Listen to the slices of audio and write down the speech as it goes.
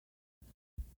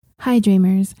Hi,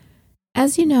 dreamers.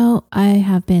 As you know, I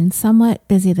have been somewhat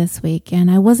busy this week, and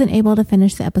I wasn't able to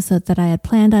finish the episode that I had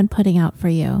planned on putting out for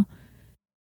you.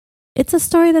 It's a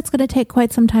story that's going to take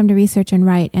quite some time to research and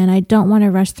write, and I don't want to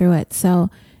rush through it,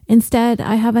 so instead,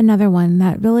 I have another one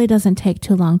that really doesn't take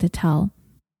too long to tell.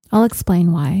 I'll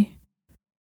explain why.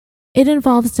 It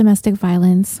involves domestic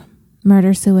violence,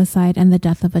 murder-suicide, and the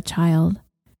death of a child.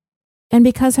 And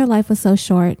because her life was so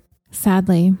short,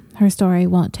 sadly, her story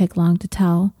won't take long to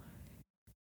tell.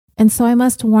 And so I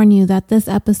must warn you that this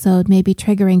episode may be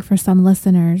triggering for some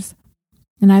listeners.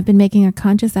 And I've been making a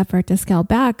conscious effort to scale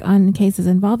back on cases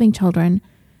involving children,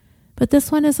 but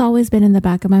this one has always been in the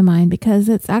back of my mind because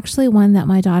it's actually one that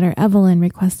my daughter Evelyn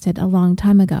requested a long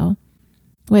time ago,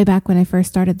 way back when I first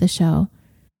started the show.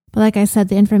 But like I said,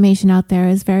 the information out there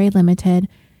is very limited,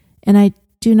 and I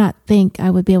do not think I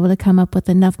would be able to come up with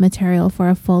enough material for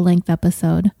a full-length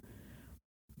episode.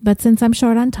 But since I'm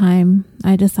short on time,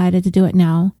 I decided to do it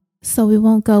now, so we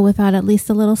won't go without at least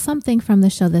a little something from the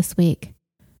show this week.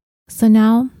 So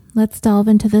now, let's delve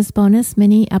into this bonus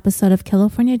mini episode of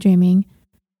California Dreaming,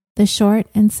 the short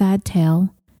and sad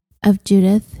tale of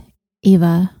Judith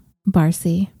Eva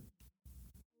Barcy.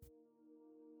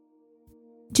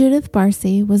 Judith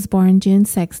Barcy was born June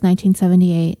 6,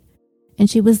 1978, and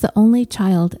she was the only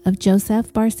child of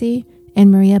Joseph Barcy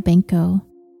and Maria Benko.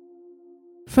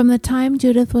 From the time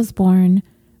Judith was born,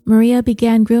 Maria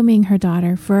began grooming her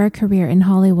daughter for a career in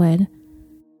Hollywood.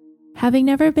 Having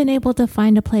never been able to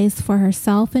find a place for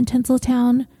herself in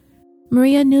Tinseltown,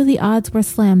 Maria knew the odds were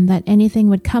slim that anything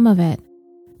would come of it,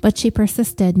 but she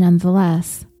persisted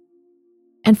nonetheless.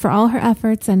 And for all her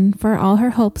efforts and for all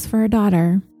her hopes for her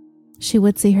daughter, she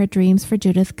would see her dreams for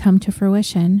Judith come to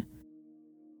fruition.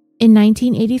 In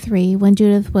 1983, when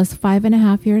Judith was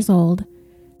 5.5 years old,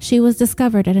 she was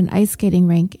discovered at an ice skating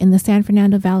rink in the San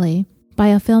Fernando Valley by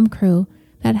a film crew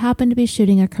that happened to be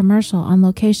shooting a commercial on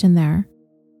location there.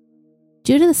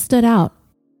 Judith stood out,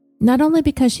 not only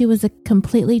because she was a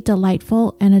completely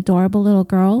delightful and adorable little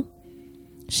girl,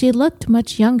 she looked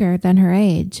much younger than her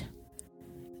age.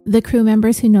 The crew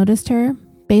members who noticed her,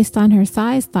 based on her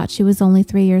size, thought she was only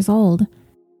 3 years old.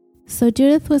 So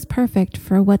Judith was perfect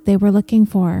for what they were looking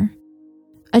for.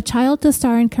 A child to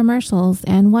star in commercials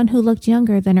and one who looked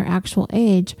younger than her actual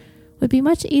age would be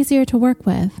much easier to work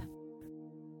with.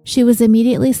 She was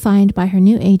immediately signed by her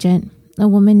new agent, a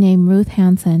woman named Ruth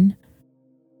Hansen.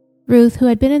 Ruth, who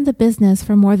had been in the business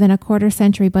for more than a quarter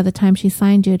century by the time she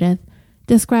signed Judith,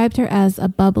 described her as a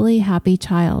bubbly, happy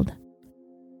child.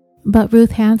 But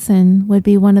Ruth Hansen would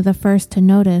be one of the first to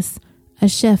notice a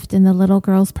shift in the little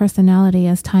girl's personality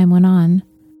as time went on.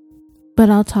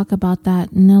 But I'll talk about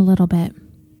that in a little bit.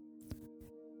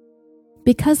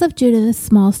 Because of Judith's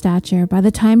small stature, by the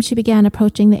time she began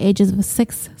approaching the ages of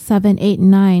 6, 7, 8,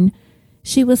 and 9,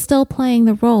 she was still playing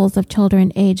the roles of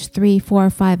children aged 3,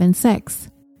 4, 5, and 6.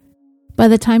 By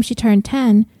the time she turned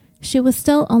 10, she was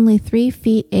still only 3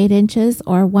 feet 8 inches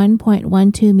or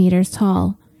 1.12 meters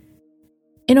tall.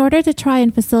 In order to try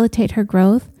and facilitate her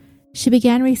growth, she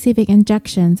began receiving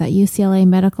injections at UCLA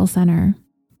Medical Center.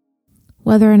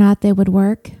 Whether or not they would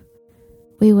work,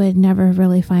 we would never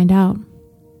really find out.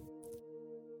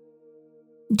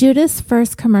 Judith's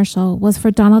first commercial was for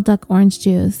Donald Duck Orange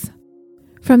Juice.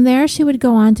 From there, she would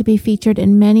go on to be featured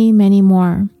in many, many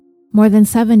more than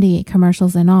 70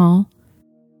 commercials in all.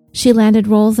 She landed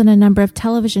roles in a number of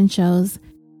television shows,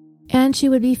 and she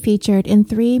would be featured in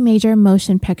 3 major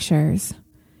motion pictures.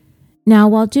 Now,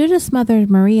 while Judith's mother,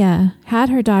 Maria, had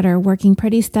her daughter working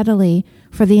pretty steadily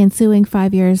for the ensuing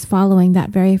 5 years following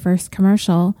that very first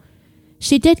commercial,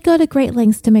 she did go to great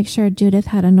lengths to make sure Judith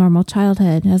had a normal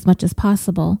childhood as much as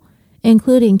possible,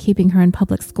 including keeping her in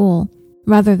public school,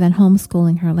 rather than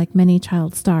homeschooling her like many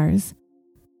child stars.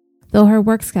 Though her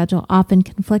work schedule often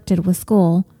conflicted with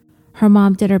school, her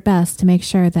mom did her best to make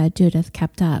sure that Judith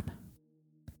kept up.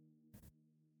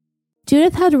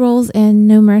 Judith had roles in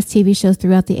numerous TV shows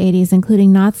throughout the 80s,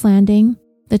 including Knots Landing,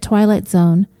 The Twilight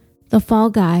Zone, The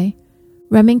Fall Guy,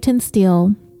 Remington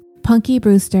Steele, Punky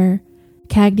Brewster,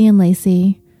 Cagney and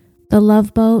Lacey, The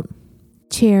Love Boat,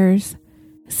 Cheers,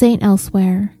 Saint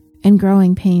Elsewhere, and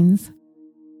Growing Pains.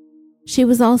 She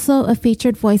was also a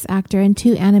featured voice actor in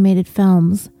 2 animated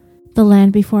films, The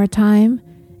Land Before Time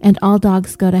and All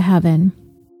Dogs Go to Heaven.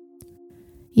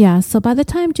 Yeah, so by the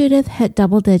time Judith hit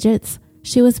double digits,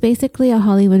 she was basically a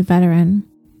Hollywood veteran.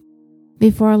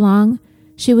 Before long,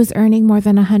 she was earning more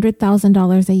than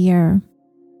 $100,000 a year.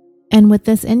 And with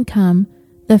this income,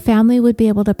 the family would be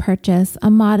able to purchase a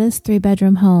modest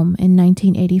 3-bedroom home in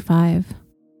 1985.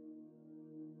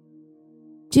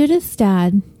 Judith's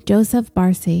dad, Joseph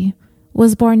Barcy,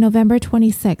 was born November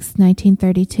 26,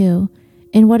 1932,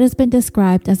 in what has been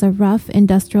described as a rough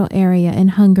industrial area in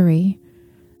Hungary,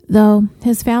 though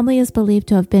his family is believed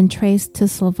to have been traced to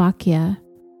Slovakia.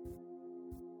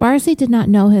 Barsi did not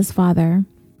know his father,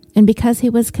 and because he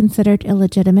was considered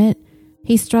illegitimate,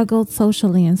 he struggled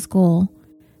socially in school.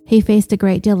 He faced a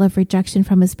great deal of rejection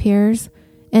from his peers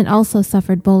and also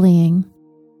suffered bullying,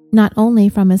 not only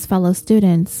from his fellow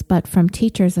students, but from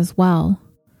teachers as well.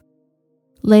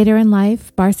 Later in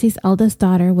life, Barsi's eldest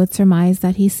daughter would surmise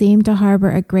that he seemed to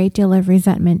harbor a great deal of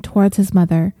resentment towards his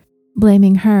mother,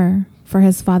 blaming her for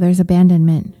his father's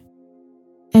abandonment.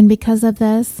 And because of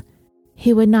this,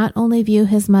 he would not only view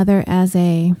his mother as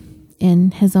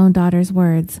in his own daughter's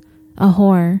words, a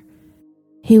whore,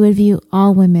 he would view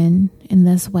all women in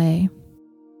this way.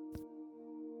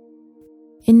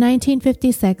 In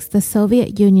 1956, the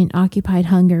Soviet Union occupied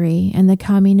Hungary and the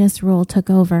communist rule took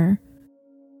over.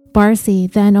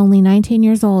 Barsi, then only 19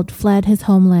 years old, fled his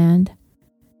homeland.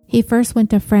 He first went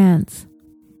to France.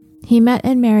 He met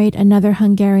and married another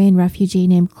Hungarian refugee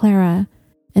named Clara,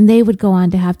 and they would go on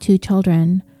to have 2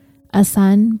 children, a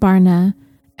son, Barna,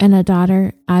 and a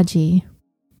daughter, Agi.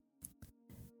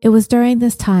 It was during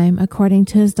this time, according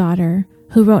to his daughter,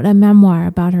 who wrote a memoir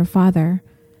about her father,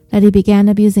 that he began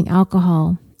abusing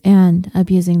alcohol and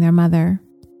abusing their mother.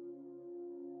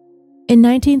 In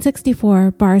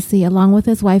 1964, Barsi, along with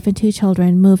his wife and 2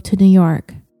 children, moved to New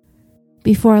York.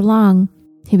 Before long,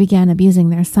 he began abusing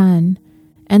their son,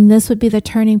 and this would be the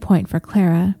turning point for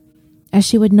Clara, as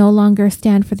she would no longer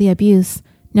stand for the abuse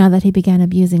now that he began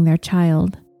abusing their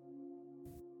child.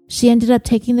 She ended up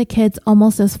taking the kids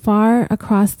almost as far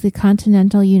across the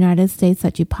continental United States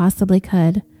that you possibly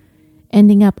could,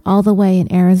 ending up all the way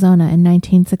in Arizona in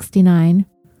 1969.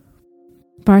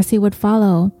 Barsi would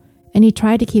follow, and he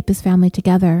tried to keep his family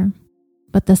together,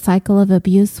 but the cycle of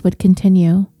abuse would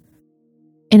continue.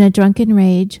 In a drunken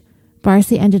rage,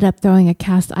 Barsi ended up throwing a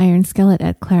cast iron skillet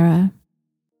at Clara.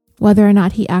 Whether or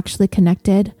not he actually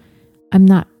connected, I'm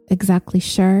not exactly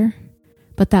sure,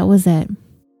 but that was it.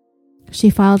 She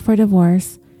filed for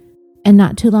divorce, and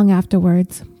not too long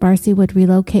afterwards, Barsi would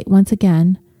relocate once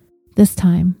again, this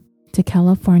time to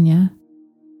California.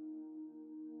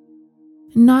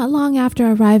 Not long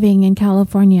after arriving in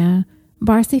California,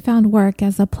 Barsi found work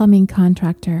as a plumbing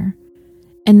contractor,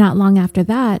 and not long after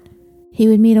that, he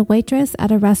would meet a waitress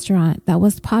at a restaurant that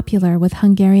was popular with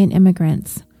Hungarian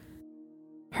immigrants.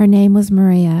 Her name was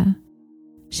Maria.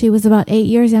 She was about 8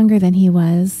 years younger than he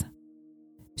was.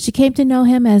 She came to know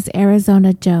him as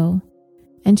Arizona Joe,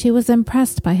 and she was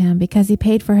impressed by him because he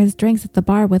paid for his drinks at the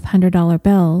bar with $100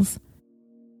 bills.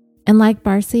 And like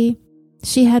Barsi,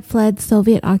 she had fled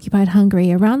Soviet-occupied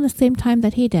Hungary around the same time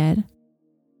that he did.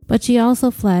 But she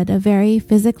also fled a very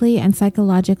physically and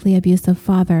psychologically abusive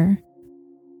father.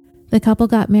 The couple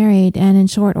got married, and in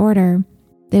short order,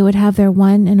 they would have their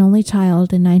one and only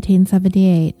child in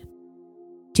 1978,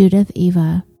 Judith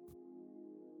Eva.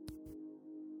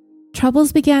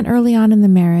 Troubles began early on in the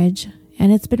marriage,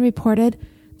 and it's been reported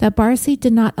that Barsi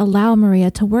did not allow Maria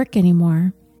to work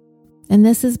anymore, and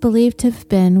this is believed to have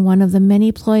been one of the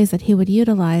many ploys that he would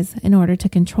utilize in order to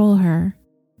control her.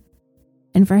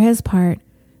 And for his part,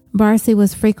 Barsi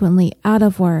was frequently out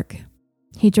of work.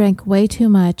 He drank way too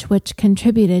much, which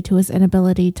contributed to his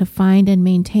inability to find and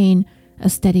maintain a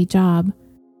steady job,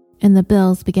 and the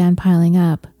bills began piling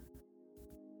up.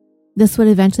 This would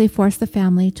eventually force the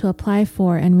family to apply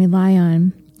for and rely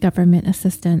on government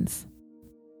assistance.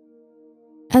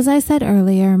 As I said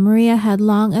earlier, Maria had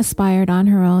long aspired on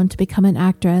her own to become an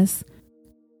actress,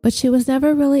 but she was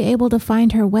never really able to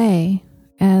find her way,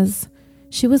 as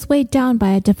she was weighed down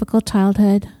by a difficult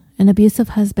childhood, an abusive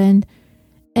husband,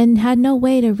 and had no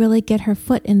way to really get her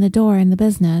foot in the door in the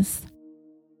business.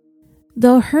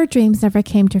 Though her dreams never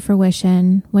came to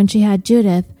fruition, when she had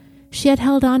Judith, she had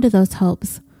held on to those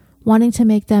hopes, wanting to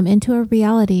make them into a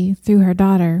reality through her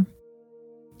daughter.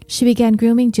 She began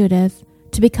grooming Judith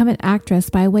to become an actress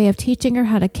by way of teaching her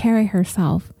how to carry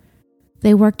herself.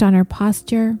 They worked on her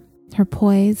posture, her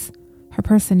poise, her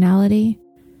personality,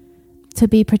 to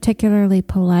be particularly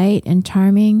polite and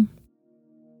charming.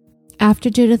 After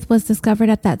Judith was discovered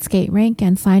at that skate rink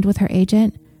and signed with her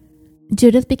agent,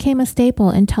 Judith became a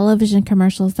staple in television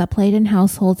commercials that played in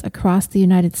households across the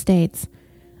United States.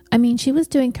 I mean, she was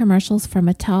doing commercials for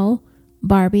Mattel,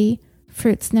 Barbie,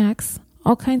 fruit snacks,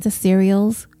 all kinds of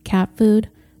cereals, cat food,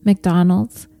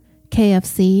 McDonald's,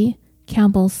 KFC,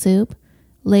 Campbell's soup,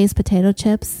 Lay's potato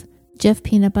chips, Jif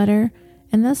peanut butter,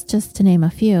 and that's just to name a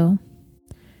few.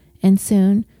 And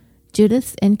soon,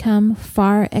 Judith's income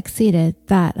far exceeded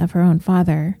that of her own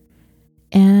father,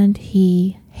 and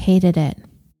he hated it.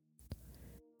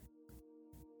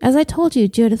 As I told you,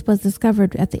 Judith was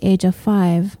discovered at the age of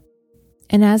 5,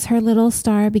 and as her little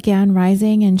star began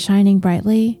rising and shining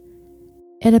brightly,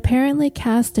 it apparently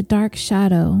cast a dark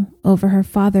shadow over her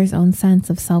father's own sense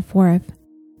of self-worth.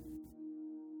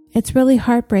 It's really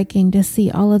heartbreaking to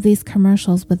see all of these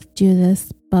commercials with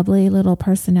Judith's bubbly little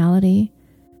personality,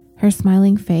 her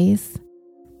smiling face,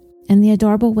 and the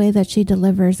adorable way that she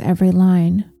delivers every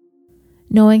line,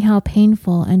 knowing how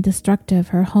painful and destructive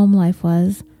her home life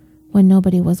was when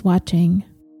nobody was watching.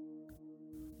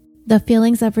 The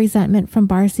feelings of resentment from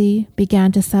Barcy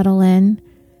began to settle in,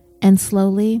 and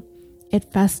slowly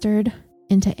it festered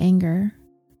into anger.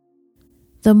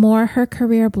 The more her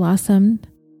career blossomed,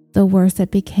 the worse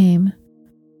it became.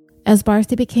 As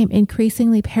Barcy became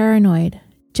increasingly paranoid,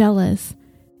 jealous,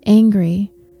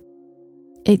 angry,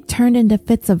 it turned into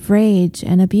fits of rage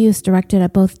and abuse directed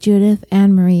at both Judith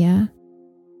and Maria.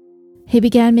 He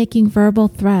began making verbal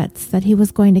threats that he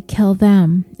was going to kill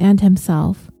them and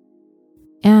himself.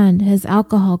 And his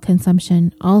alcohol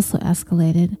consumption also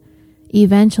escalated,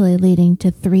 eventually leading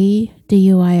to 3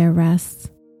 DUI arrests.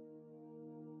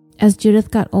 As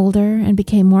Judith got older and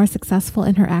became more successful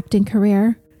in her acting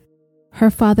career, her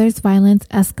father's violence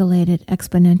escalated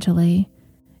exponentially,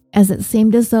 as it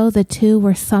seemed as though the two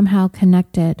were somehow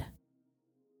connected.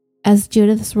 As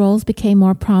Judith's roles became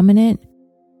more prominent,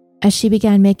 as she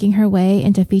began making her way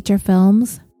into feature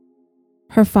films,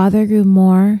 her father grew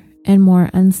more and more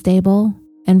unstable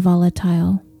and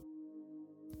volatile.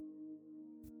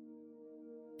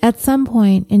 At some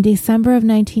point in December of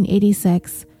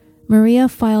 1986, Maria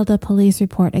filed a police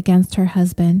report against her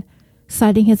husband,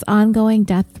 citing his ongoing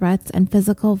death threats and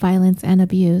physical violence and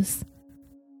abuse.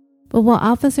 But while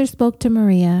officers spoke to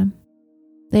Maria,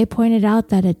 they pointed out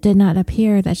that it did not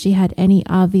appear that she had any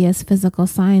obvious physical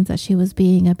signs that she was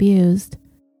being abused.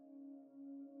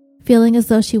 Feeling as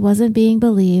though she wasn't being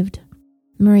believed,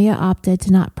 Maria opted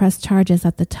to not press charges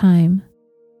at the time.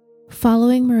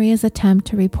 Following Maria's attempt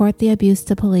to report the abuse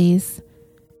to police,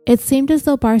 it seemed as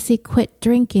though Barcy quit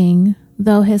drinking,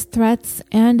 though his threats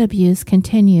and abuse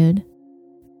continued.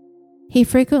 He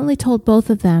frequently told both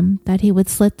of them that he would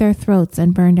slit their throats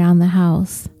and burn down the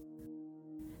house.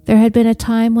 There had been a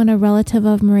time when a relative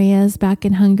of Maria's back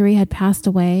in Hungary had passed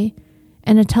away,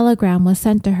 and a telegram was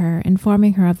sent to her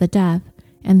informing her of the death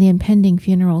and the impending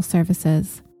funeral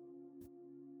services.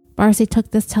 Barcy took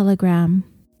this telegram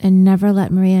and never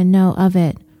let Maria know of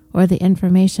it or the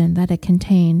information that it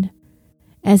contained,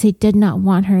 as he did not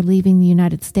want her leaving the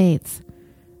United States,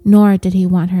 nor did he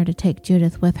want her to take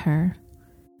Judith with her.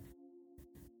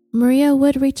 Maria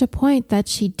would reach a point that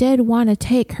she did want to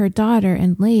take her daughter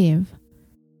and leave,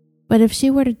 but if she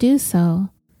were to do so,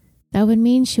 that would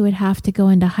mean she would have to go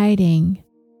into hiding,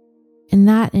 and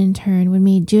that in turn would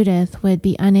mean Judith would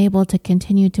be unable to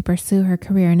continue to pursue her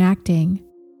career in acting.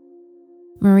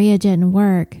 Maria didn't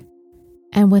work,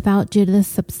 and without Judith's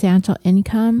substantial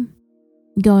income,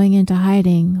 going into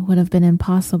hiding would have been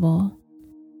impossible.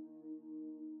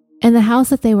 And the house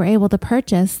that they were able to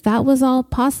purchase, that was all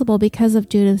possible because of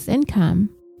Judith's income,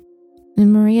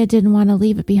 and Maria didn't want to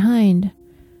leave it behind.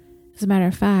 As a matter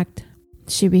of fact,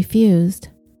 she refused.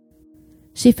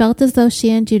 She felt as though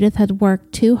she and Judith had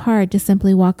worked too hard to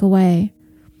simply walk away,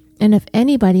 and if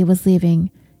anybody was leaving,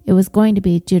 it was going to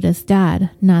be Judith's dad,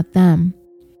 not them.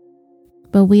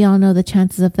 But we all know the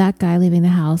chances of that guy leaving the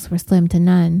house were slim to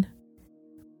none.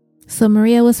 So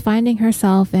Maria was finding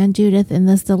herself and Judith in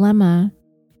this dilemma,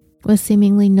 with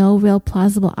seemingly no real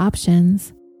plausible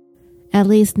options, at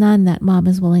least none that Mom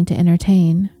is willing to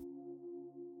entertain.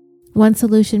 One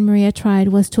solution Maria tried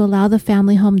was to allow the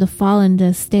family home to fall into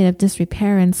a state of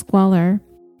disrepair and squalor,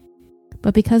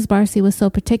 but because Barcy was so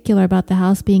particular about the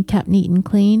house being kept neat and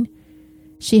clean,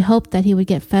 she hoped that he would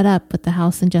get fed up with the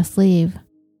house and just leave.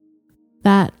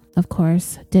 That, of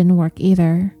course, didn't work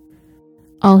either.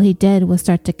 All he did was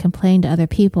start to complain to other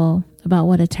people about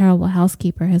what a terrible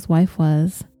housekeeper his wife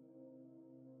was.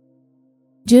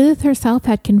 Judith herself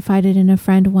had confided in a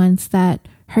friend once that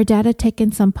her dad had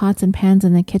taken some pots and pans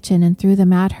in the kitchen and threw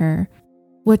them at her,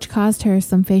 which caused her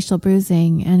some facial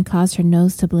bruising and caused her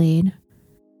nose to bleed.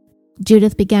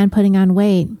 Judith began putting on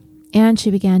weight, and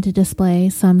she began to display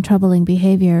some troubling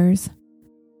behaviors.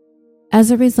 As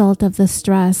a result of the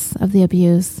stress of the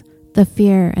abuse, the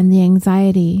fear, and the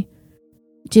anxiety,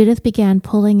 Judith began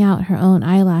pulling out her own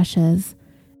eyelashes,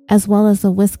 as well as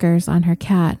the whiskers on her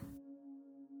cat.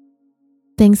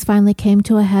 Things finally came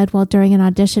to a head while during an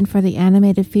audition for the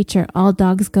animated feature All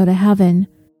Dogs Go to Heaven,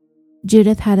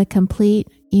 Judith had a complete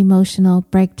emotional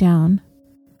breakdown.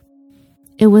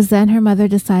 It was then her mother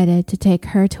decided to take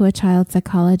her to a child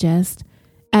psychologist,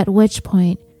 at which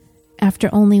point, after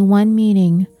only one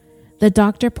meeting, The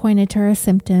doctor pointed to her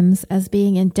symptoms as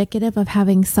being indicative of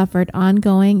having suffered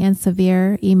ongoing and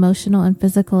severe emotional and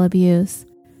physical abuse.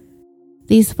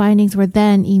 These findings were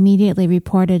then immediately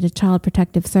reported to Child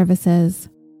Protective Services.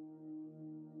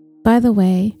 By the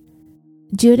way,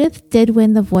 Judith did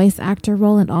win the voice actor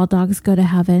role in All Dogs Go to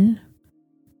Heaven,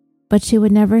 but she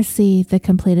would never see the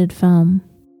completed film.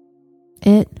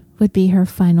 It would be her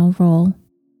final role.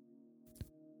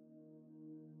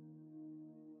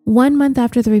 1 month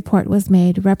after the report was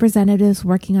made, representatives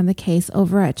working on the case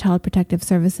over at Child Protective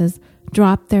Services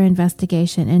dropped their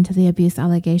investigation into the abuse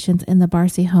allegations in the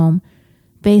Barcy home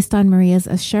based on Maria's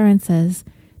assurances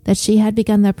that she had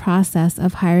begun the process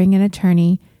of hiring an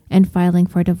attorney and filing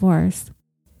for divorce.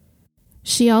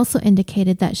 She also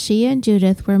indicated that she and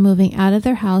Judith were moving out of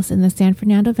their house in the San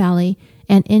Fernando Valley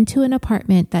and into an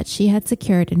apartment that she had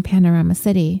secured in Panorama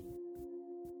City.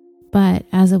 But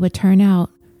as it would turn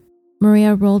out,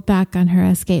 Maria rolled back on her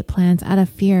escape plans out of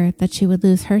fear that she would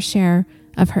lose her share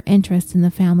of her interest in the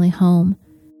family home,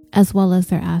 as well as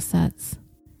their assets.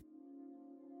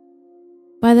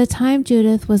 By the time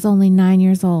Judith was only 9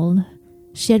 years old,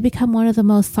 she had become one of the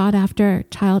most sought-after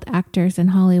child actors in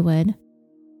Hollywood.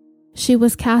 She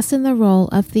was cast in the role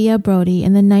of Thea Brody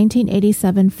in the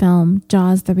 1987 film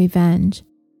Jaws: The Revenge.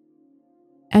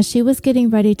 As she was getting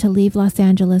ready to leave Los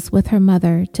Angeles with her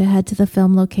mother to head to the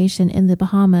film location in the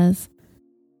Bahamas,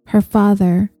 her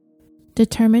father,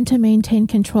 determined to maintain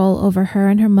control over her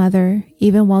and her mother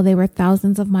even while they were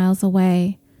thousands of miles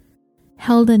away,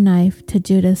 held a knife to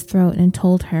Judith's throat and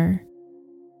told her,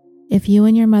 "If you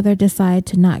and your mother decide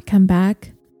to not come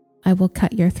back, I will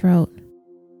cut your throat."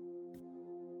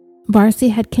 Barcy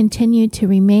had continued to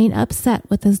remain upset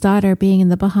with his daughter being in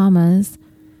the Bahamas,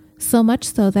 so much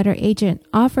so that her agent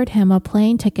offered him a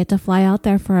plane ticket to fly out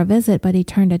there for a visit, but he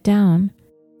turned it down.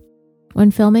 When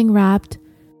filming wrapped,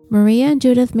 Maria and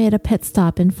Judith made a pit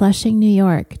stop in Flushing, New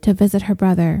York to visit her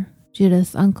brother,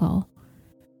 Judith's uncle.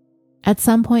 At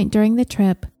some point during the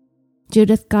trip,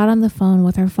 Judith got on the phone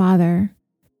with her father,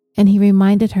 and he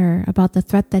reminded her about the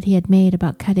threat that he had made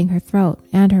about cutting her throat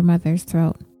and her mother's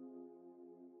throat.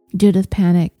 Judith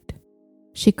panicked.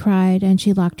 She cried and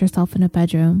she locked herself in a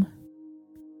bedroom.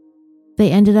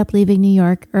 They ended up leaving New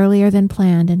York earlier than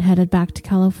planned and headed back to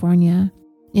California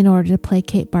in order to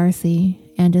placate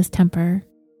Barcy and his temper.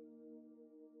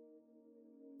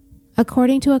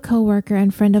 According to a co-worker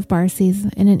and friend of Barcy's,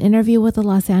 in an interview with the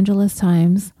Los Angeles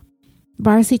Times,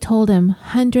 Barcy told him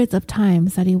hundreds of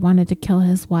times that he wanted to kill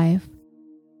his wife.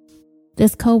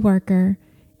 This co-worker,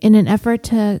 in an effort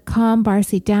to calm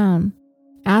Barcy down,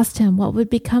 asked him what would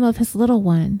become of his little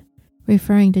one,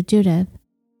 referring to Judith,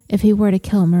 if he were to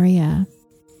kill Maria.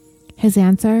 His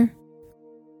answer?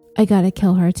 "I gotta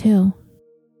kill her too."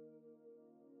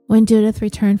 When Judith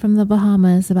returned from the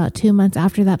Bahamas about 2 months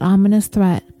after that ominous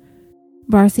threat,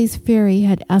 Barcy's fury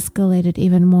had escalated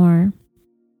even more.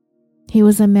 He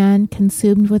was a man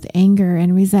consumed with anger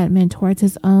and resentment towards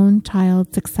his own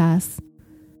child's success.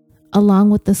 Along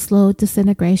with the slow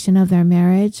disintegration of their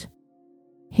marriage,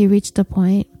 he reached a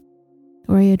point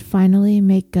where he would finally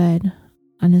make good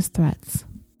on his threats.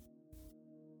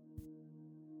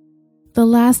 The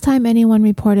last time anyone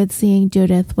reported seeing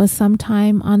Judith was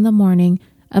sometime on the morning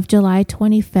of July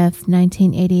 25th,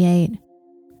 1988.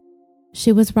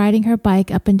 She was riding her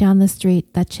bike up and down the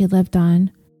street that she lived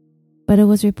on, but it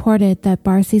was reported that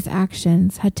Barcy's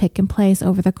actions had taken place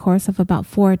over the course of about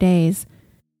 4 days,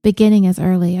 beginning as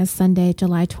early as Sunday,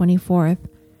 July 24th,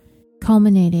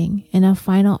 culminating in a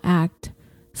final act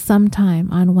sometime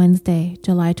on Wednesday,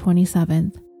 July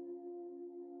 27th.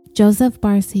 Joseph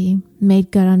Barcy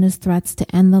made good on his threats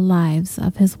to end the lives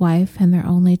of his wife and their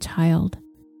only child.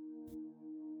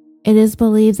 It is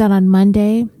believed that on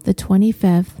Monday, the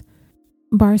 25th,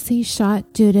 Barcy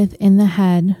shot Judith in the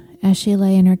head as she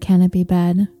lay in her canopy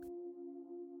bed.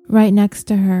 Right next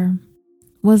to her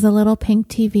was a little pink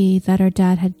TV that her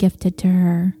dad had gifted to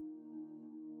her.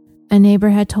 A neighbor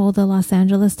had told the Los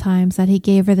Angeles Times that he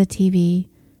gave her the TV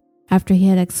after he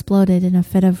had exploded in a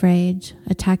fit of rage,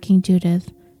 attacking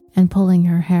Judith and pulling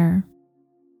her hair.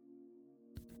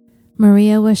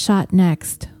 Maria was shot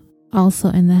next, also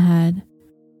in the head,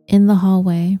 in the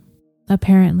hallway,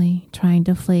 apparently trying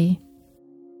to flee.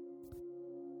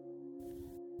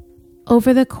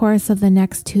 Over the course of the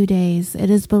next 2 days, it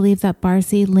is believed that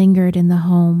Barcy lingered in the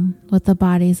home with the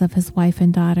bodies of his wife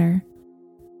and daughter.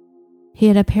 He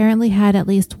had apparently had at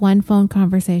least one phone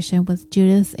conversation with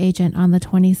Judith's agent on the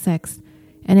 26th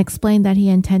and explained that he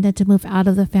intended to move out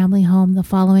of the family home the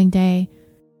following day,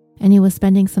 and he was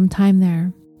spending some time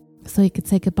there so he could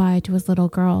say goodbye to his little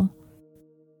girl.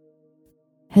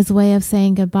 His way of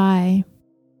saying goodbye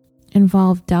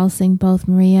involved dousing both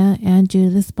Maria and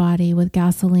Judith's body with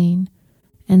gasoline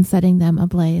and setting them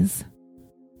ablaze.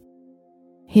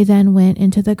 He then went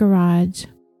into the garage,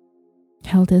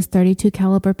 held his .32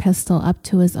 caliber pistol up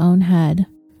to his own head,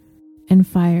 and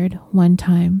fired one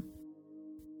time,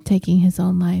 taking his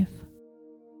own life.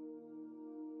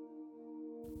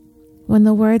 When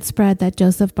the word spread that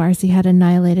Joseph Barcy had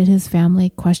annihilated his family,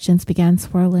 questions began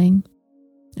swirling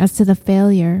as to the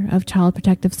failure of Child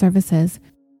Protective Services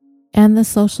and the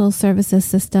social services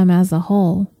system as a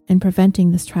whole in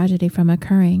preventing this tragedy from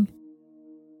occurring.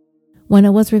 When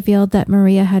it was revealed that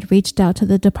Maria had reached out to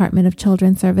the Department of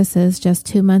Children's Services just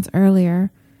 2 months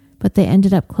earlier, but they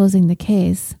ended up closing the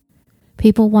case,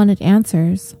 people wanted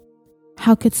answers.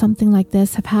 How could something like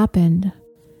this have happened,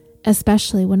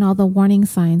 especially when all the warning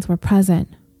signs were present?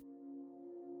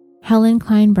 Helen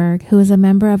Kleinberg, who is a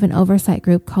member of an oversight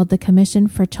group called the Commission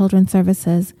for Children's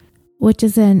Services, which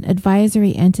is an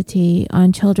advisory entity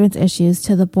on children's issues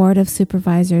to the Board of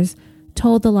Supervisors,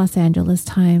 told the Los Angeles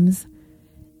Times,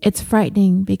 "It's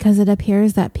frightening because it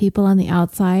appears that people on the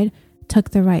outside took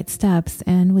the right steps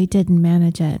and we didn't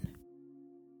manage it."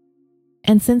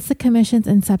 And since the Commission's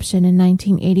inception in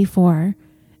 1984,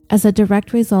 as a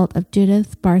direct result of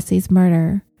Judith Barcy's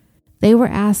murder, they were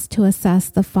asked to assess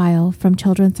the file from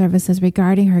Children's Services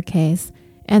regarding her case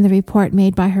and the report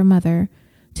made by her mother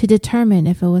to determine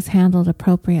if it was handled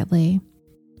appropriately.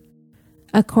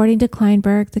 According to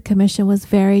Kleinberg, the Commission was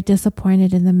very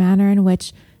disappointed in the manner in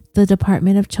which the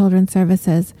Department of Children's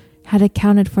Services had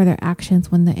accounted for their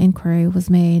actions when the inquiry was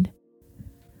made.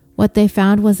 What they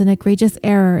found was an egregious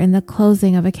error in the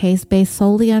closing of a case based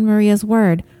solely on Maria's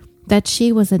word that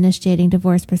she was initiating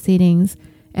divorce proceedings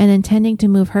and intending to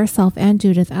move herself and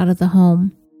Judith out of the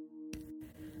home.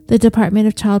 The Department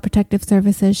of Child Protective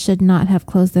Services should not have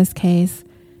closed this case,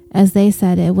 as they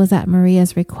said it was at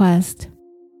Maria's request.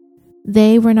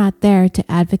 They were not there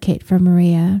to advocate for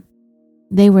Maria.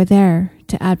 They were there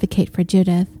to advocate for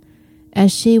Judith,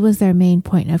 as she was their main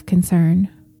point of concern.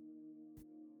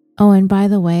 Oh, and by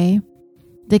the way,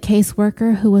 the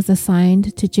caseworker who was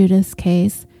assigned to Judith's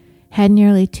case had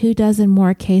nearly 24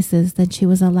 more cases than she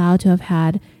was allowed to have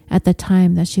had at the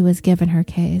time that she was given her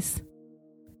case.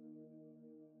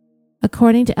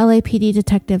 According to LAPD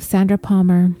Detective Sandra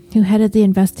Palmer, who headed the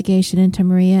investigation into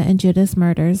Maria and Judith's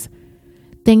murders,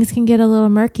 things can get a little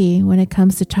murky when it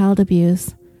comes to child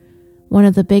abuse. One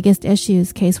of the biggest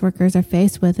issues caseworkers are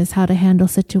faced with is how to handle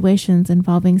situations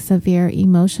involving severe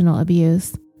emotional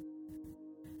abuse.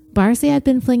 Barcy had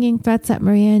been flinging threats at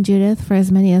Maria and Judith for as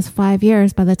many as 5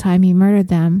 years by the time he murdered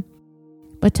them.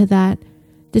 But to that,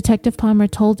 Detective Palmer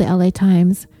told the LA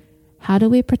Times, "How do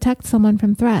we protect someone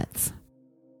from threats?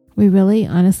 We really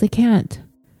honestly can't.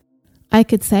 I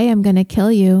could say I'm going to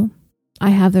kill you.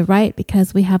 I have the right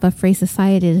because we have a free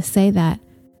society to say that.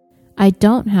 I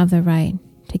don't have the right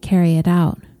to carry it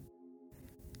out."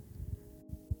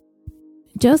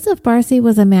 Joseph Barcy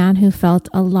was a man who felt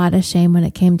a lot of shame when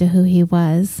it came to who he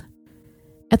was.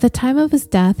 At the time of his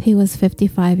death, he was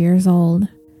 55 years old.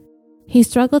 He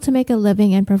struggled to make a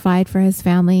living and provide for his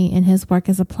family in his work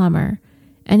as a plumber,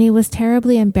 and he was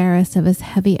terribly embarrassed of his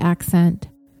heavy accent.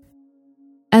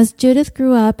 As Judith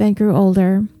grew up and grew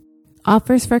older,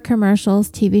 offers for commercials,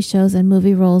 TV shows, and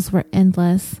movie roles were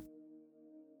endless.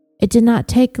 It did not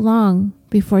take long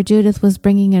before Judith was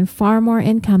bringing in far more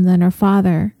income than her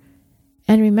father.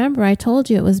 And remember, I told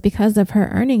you it was because of her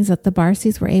earnings that the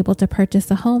Barcys were able to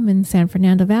purchase a home in San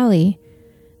Fernando Valley.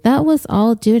 That was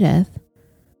all Judith.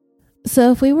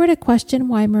 So if we were to question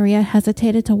why Maria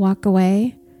hesitated to walk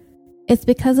away, it's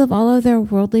because of all of their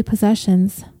worldly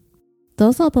possessions.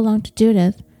 Those all belonged to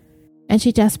Judith, and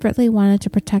she desperately wanted to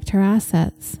protect her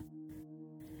assets.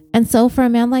 And so for a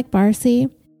man like Barcy,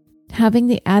 having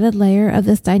the added layer of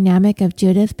this dynamic of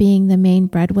Judith being the main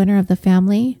breadwinner of the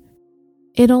family,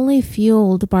 it only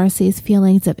fueled Barcy's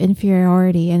feelings of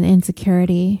inferiority and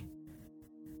insecurity.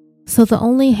 So the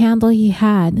only handle he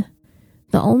had,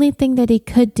 the only thing that he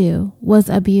could do, was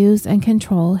abuse and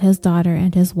control his daughter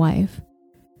and his wife.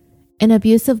 An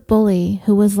abusive bully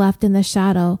who was left in the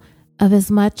shadow of his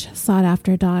much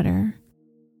sought-after daughter.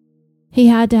 He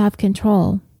had to have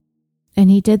control, and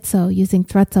he did so using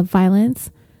threats of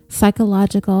violence,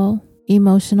 psychological,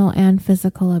 emotional, and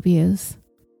physical abuse.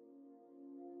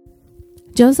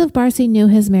 Joseph Barcy knew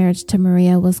his marriage to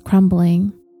Maria was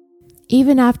crumbling.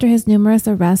 Even after his numerous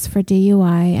arrests for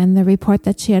DUI and the report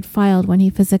that she had filed when he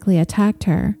physically attacked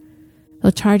her,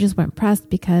 though charges weren't pressed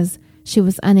because she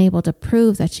was unable to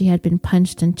prove that she had been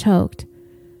punched and choked,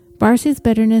 Barcy's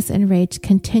bitterness and rage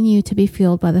continued to be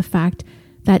fueled by the fact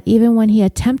that even when he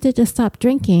attempted to stop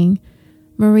drinking,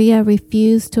 Maria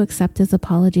refused to accept his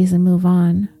apologies and move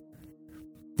on.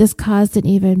 This caused an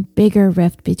even bigger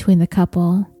rift between the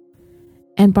couple,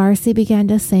 and Barcy began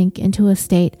to sink into a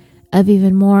state of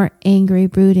even more angry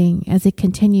brooding as he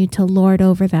continued to lord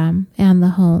over them and the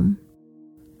home.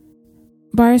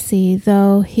 Barcy,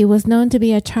 though he was known to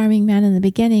be a charming man in the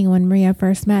beginning when Maria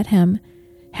first met him,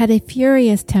 had a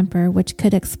furious temper which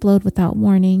could explode without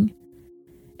warning,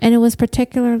 and it was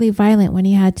particularly violent when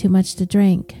he had too much to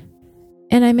drink.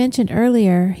 And I mentioned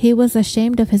earlier, he was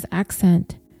ashamed of his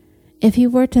accent. If he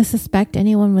were to suspect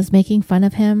anyone was making fun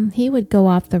of him, he would go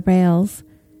off the rails.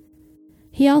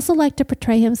 He also liked to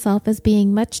portray himself as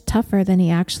being much tougher than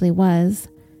he actually was.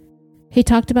 He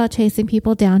talked about chasing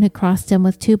people down who crossed him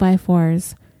with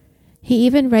 2x4s. He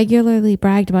even regularly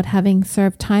bragged about having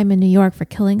served time in New York for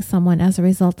killing someone as a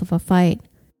result of a fight.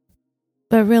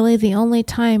 But really, the only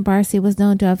time Barcy was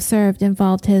known to have served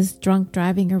involved his drunk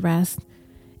driving arrest,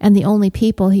 and the only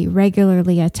people he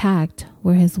regularly attacked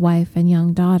were his wife and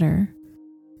young daughter.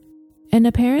 And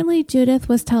apparently Judith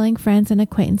was telling friends and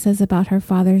acquaintances about her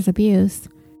father's abuse.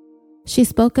 She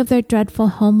spoke of their dreadful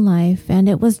home life, and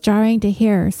it was jarring to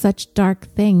hear such dark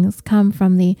things come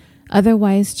from the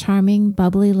otherwise charming,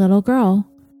 bubbly little girl.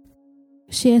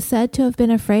 She is said to have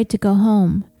been afraid to go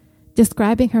home,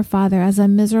 describing her father as a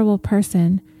miserable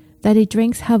person, that he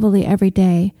drinks heavily every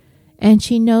day, and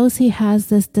she knows he has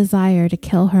this desire to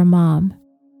kill her mom.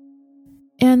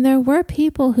 And there were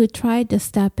people who tried to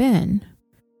step in.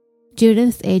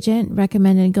 Judith's agent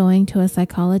recommended going to a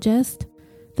psychologist,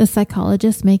 the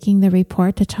psychologist making the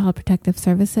report to Child Protective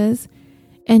Services,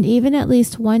 and even at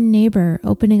least one neighbor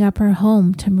opening up her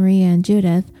home to Maria and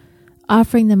Judith,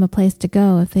 offering them a place to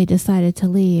go if they decided to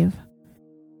leave.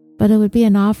 But it would be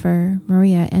an offer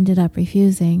Maria ended up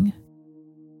refusing.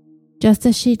 Just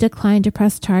as she declined to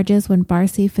press charges when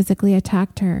Barcy physically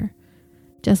attacked her,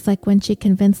 just like when she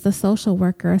convinced the social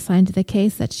worker assigned to the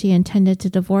case that she intended to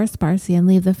divorce Barcy and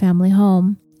leave the family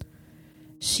home.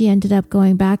 She ended up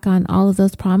going back on all of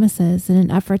those promises in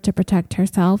an effort to protect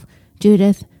herself,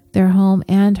 Judith, their home,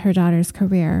 and her daughter's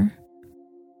career.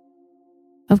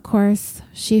 Of course,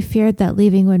 she feared that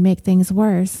leaving would make things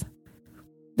worse,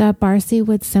 that Barcy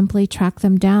would simply track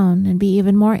them down and be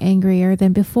even more angrier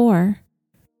than before.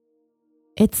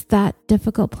 It's that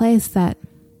difficult place that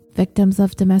victims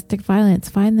of domestic violence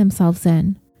find themselves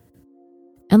in.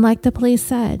 And like the police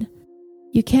said,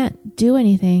 you can't do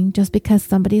anything just because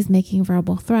somebody's making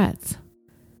verbal threats.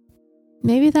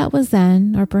 Maybe that was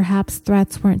then, or perhaps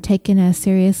threats weren't taken as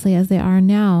seriously as they are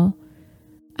now.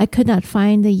 I could not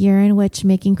find the year in which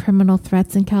making criminal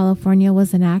threats in California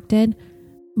was enacted,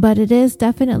 but it is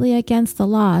definitely against the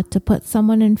law to put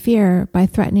someone in fear by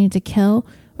threatening to kill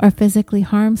or physically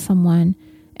harm someone,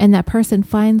 and that person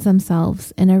finds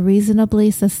themselves in a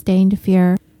reasonably sustained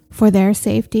fear for their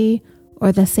safety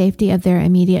or the safety of their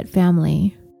immediate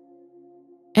family.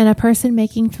 And a person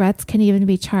making threats can even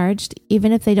be charged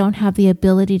even if they don't have the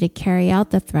ability to carry out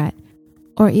the threat,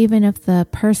 or even if the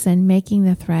person making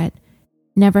the threat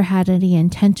never had any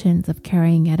intentions of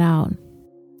carrying it out.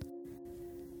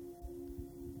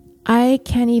 I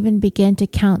can't even begin to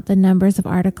count the numbers of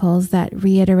articles that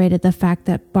reiterated the fact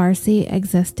that Barcy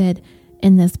existed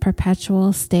in this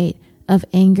perpetual state of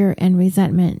anger and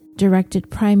resentment directed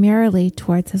primarily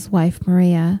towards his wife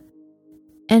Maria.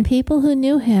 And people who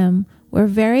knew him were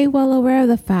very well aware of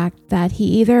the fact that he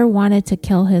either wanted to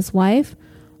kill his wife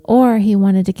or he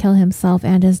wanted to kill himself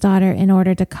and his daughter in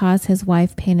order to cause his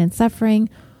wife pain and suffering,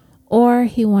 or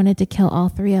he wanted to kill all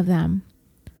three of them.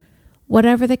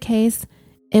 Whatever the case,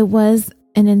 it was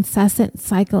an incessant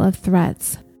cycle of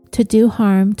threats to do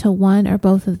harm to one or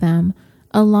both of them,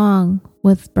 along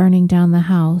with burning down the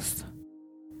house.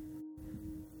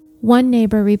 One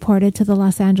neighbor reported to the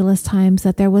Los Angeles Times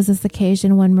that there was this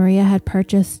occasion when Maria had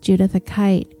purchased Judith a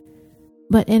kite,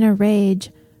 but in a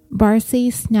rage, Barcy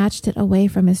snatched it away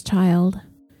from his child.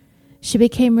 She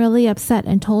became really upset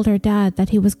and told her dad that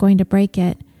he was going to break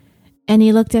it, and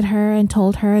he looked at her and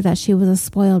told her that she was a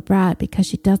spoiled brat because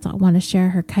she does not want to share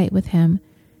her kite with him,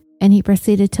 and he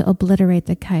proceeded to obliterate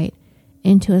the kite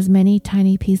into as many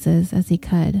tiny pieces as he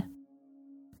could.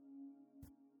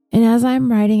 And as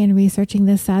I'm writing and researching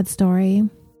this sad story,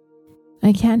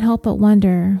 I can't help but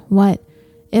wonder what,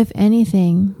 if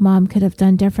anything, Mom could have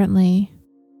done differently.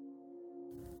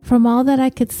 From all that I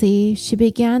could see, she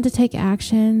began to take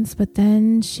actions, but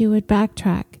then she would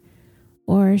backtrack,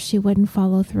 or she wouldn't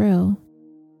follow through.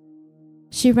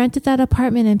 She rented that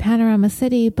apartment in Panorama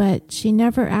City, but she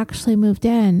never actually moved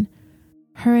in.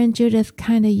 Her and Judith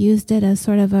kind of used it as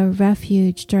sort of a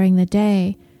refuge during the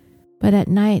day, but at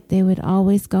night they would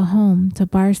always go home to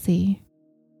Barcy.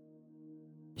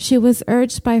 She was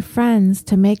urged by friends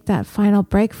to make that final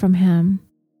break from him,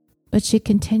 but she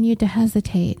continued to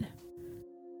hesitate.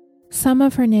 Some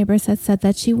of her neighbors had said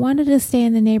that she wanted to stay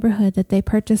in the neighborhood that they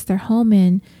purchased their home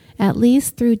in at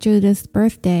least through Judith's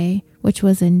birthday, which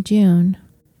was in June.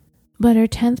 But her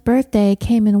 10th birthday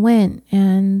came and went,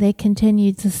 and they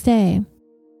continued to stay.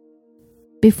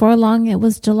 Before long, it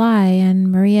was July,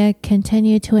 and Maria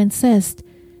continued to insist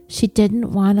she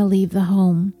didn't want to leave the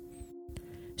home.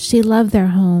 She loved their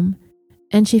home,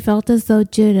 and she felt as though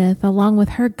Judith, along with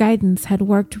her guidance, had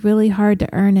worked really hard to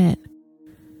earn it.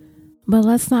 But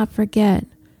let's not forget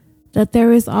that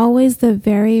there is always the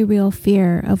very real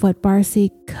fear of what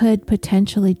Barcy could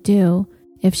potentially do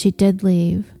if she did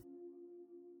leave.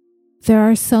 There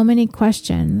are so many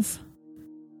questions.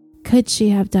 Could she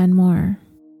have done more?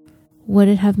 Would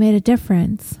it have made a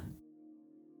difference?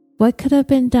 What could have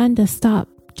been done to stop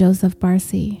Joseph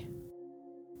Barcy?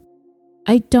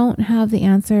 I don't have the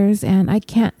answers, and I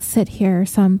can't sit here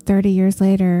some 30 years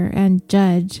later and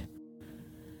judge.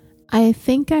 I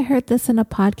think I heard this in a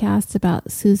podcast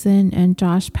about Susan and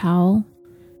Josh Powell.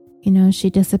 You know, she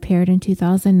disappeared in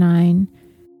 2009,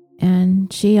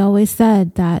 and she always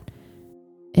said that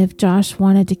if Josh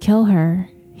wanted to kill her,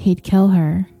 he'd kill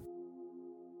her.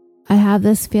 I have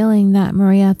this feeling that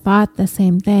Maria thought the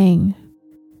same thing.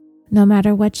 No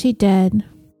matter what she did,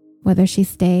 whether she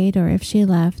stayed or if she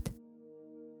left,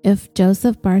 if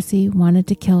Joseph Barcy wanted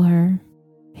to kill her,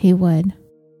 he would.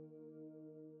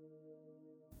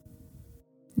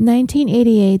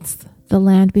 1988's The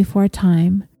Land Before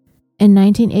Time and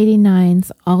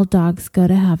 1989's All Dogs Go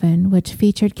to Heaven, which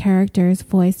featured characters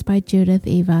voiced by Judith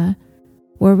Eva,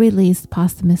 were released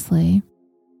posthumously.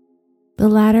 The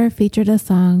latter featured a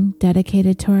song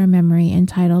dedicated to her memory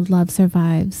entitled Love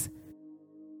Survives.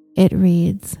 It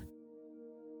reads,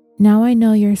 "Now I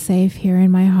know you're safe here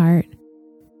in my heart.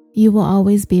 You will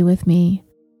always be with me.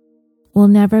 We'll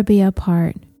never be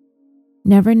apart.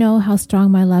 Never know how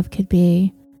strong my love could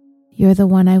be. You're the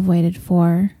one I've waited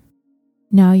for.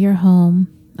 Now you're home,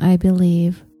 I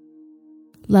believe.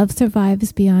 Love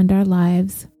survives beyond our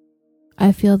lives.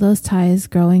 I feel those ties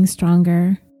growing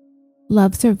stronger.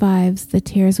 Love survives the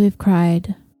tears we've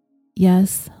cried.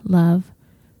 Yes, love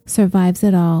survives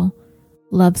it all.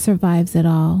 Love survives it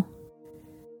all.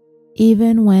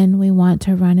 Even when we want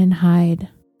to run and hide,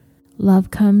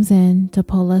 love comes in to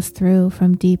pull us through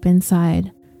from deep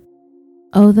inside.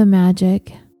 Oh, the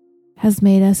magic has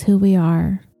made us who we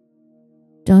are.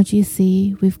 Don't you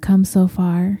see we've come so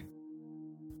far?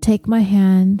 Take my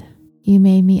hand, you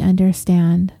made me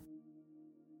understand.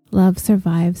 Love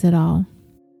survives it all."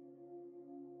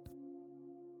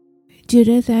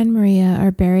 Judith and Maria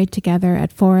are buried together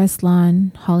at Forest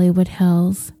Lawn, Hollywood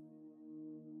Hills.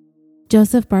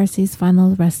 Joseph Barcy's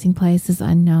final resting place is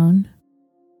unknown.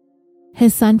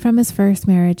 His son from his first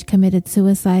marriage committed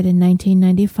suicide in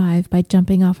 1995 by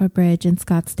jumping off a bridge in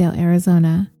Scottsdale,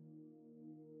 Arizona.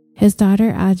 His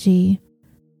daughter, Aji,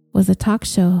 was a talk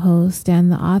show host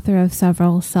and the author of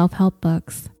several self-help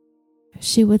books.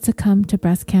 She would succumb to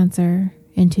breast cancer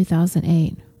in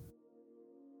 2008.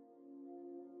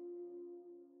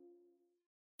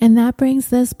 And that brings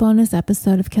this bonus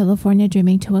episode of California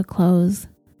Dreaming to a close.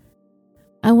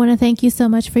 I want to thank you so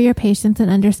much for your patience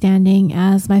and understanding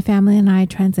as my family and I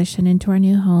transition into our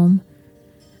new home.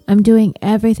 I'm doing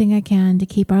everything I can to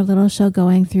keep our little show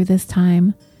going through this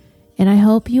time, and I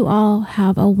hope you all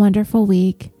have a wonderful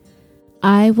week.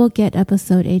 I will get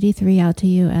episode 83 out to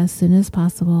you as soon as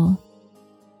possible.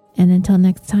 And until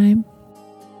next time,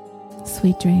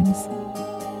 sweet dreams.